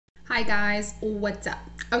Hi guys, what's up?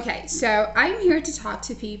 Okay, so I'm here to talk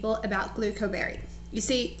to people about GlucoBerry. You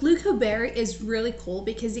see, GlucoBerry is really cool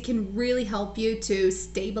because it can really help you to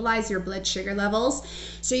stabilize your blood sugar levels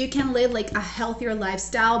so you can live like a healthier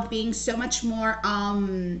lifestyle, being so much more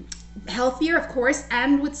healthier, of course,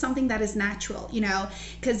 and with something that is natural, you know,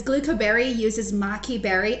 because GlucoBerry uses maqui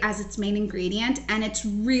berry as its main ingredient, and it's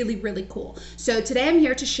really cool. So today I'm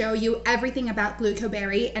here to show you everything about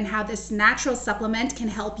GlucoBerry and how this natural supplement can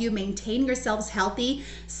help you maintain yourselves healthy,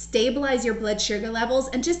 stabilize your blood sugar levels,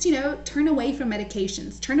 and just, you know, turn away from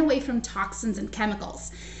medications, turn away from toxins and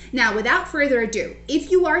chemicals. Now, without further ado,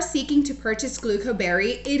 if you are seeking to purchase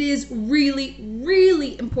GlucoBerry, it is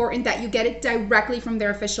really important that you get it directly from their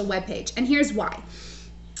official webpage. And here's why.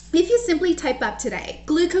 If you simply type up today,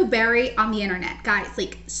 GlucoBerry on the internet, guys,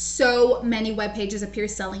 like so many web pages appear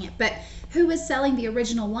selling it, but who is selling the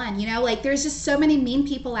original one? You know, like there's just so many mean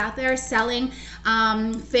people out there selling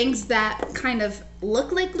things that kind of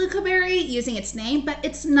look like GlucoBerry using its name, but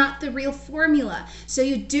it's not the real formula. So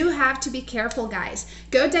you do have to be careful, guys.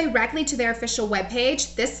 Go directly to their official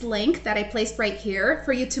webpage, this link that I placed right here,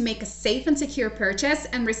 for you to make a safe and secure purchase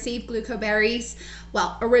and receive GlucoBerry's,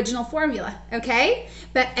 well, original formula, okay?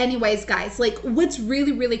 But anyways, guys, like what's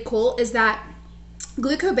really cool is that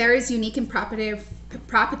GlucoBerry's unique and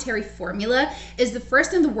proprietary formula is the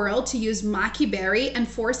first in the world to use maqui berry and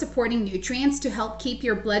 4 supporting nutrients to help keep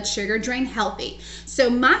your blood sugar drain healthy. So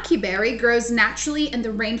maqui berry grows naturally in the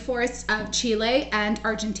rainforests of Chile and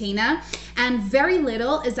Argentina, and very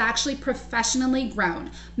little is actually professionally grown.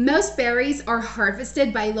 Most berries are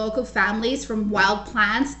harvested by local families from wild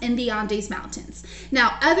plants in the Andes Mountains.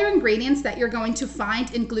 Now, other ingredients that you're going to find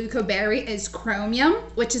in GlucoBerry is chromium,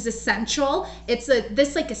 which is essential. It's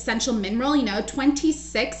this like essential mineral, you know.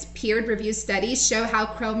 26 peer-reviewed studies show how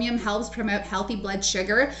chromium helps promote healthy blood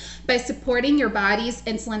sugar by supporting your body's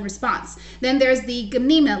insulin response. Then there's the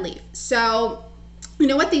gymnema leaf. So you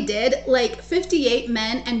know what they did? Like 58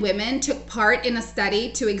 men and women took part in a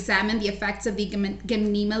study to examine the effects of the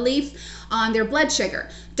gymnema leaf on their blood sugar.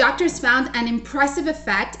 Doctors found an impressive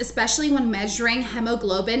effect, especially when measuring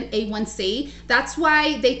hemoglobin A1C. That's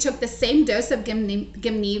why they took the same dose of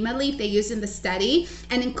gymnema leaf they used in the study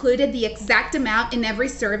and included the exact amount in every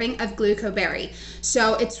serving of GlucoBerry.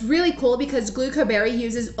 So it's really cool because GlucoBerry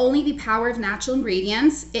uses only the power of natural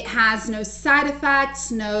ingredients. It has no side effects,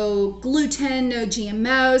 no gluten, no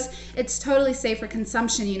GMOs. It's totally safe for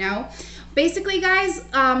consumption, you know. Basically, guys,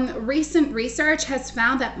 recent research has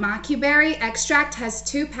found that maqui berry extract has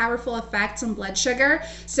 2 powerful effects on blood sugar.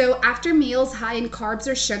 So after meals high in carbs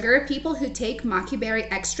or sugar, people who take maqui berry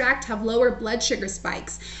extract have lower blood sugar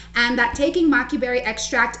spikes, and that taking maqui berry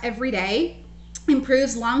extract every day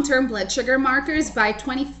improves long-term blood sugar markers by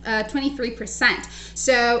 23%.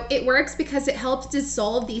 So it works because it helps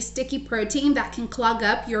dissolve the sticky protein that can clog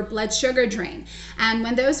up your blood sugar drain. And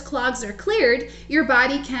when those clogs are cleared, your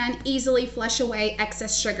body can easily flush away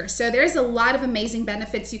excess sugar. So there's a lot of amazing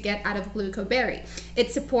benefits you get out of GlucoBerry.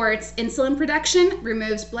 It supports insulin production,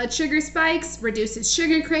 removes blood sugar spikes, reduces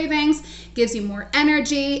sugar cravings, gives you more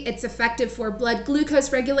energy. It's effective for blood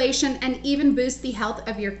glucose regulation and even boosts the health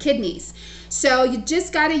of your kidneys. So you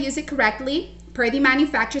just got to use it correctly per the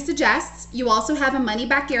manufacturer suggests. You also have a money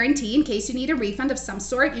back guarantee in case you need a refund of some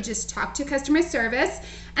sort. You just talk to customer service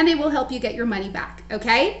and they will help you get your money back,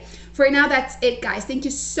 okay? For now, that's it, guys. Thank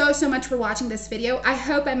you so much for watching this video. I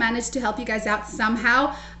hope I managed to help you guys out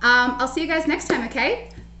somehow. I'll see you guys next time, okay?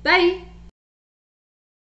 Bye.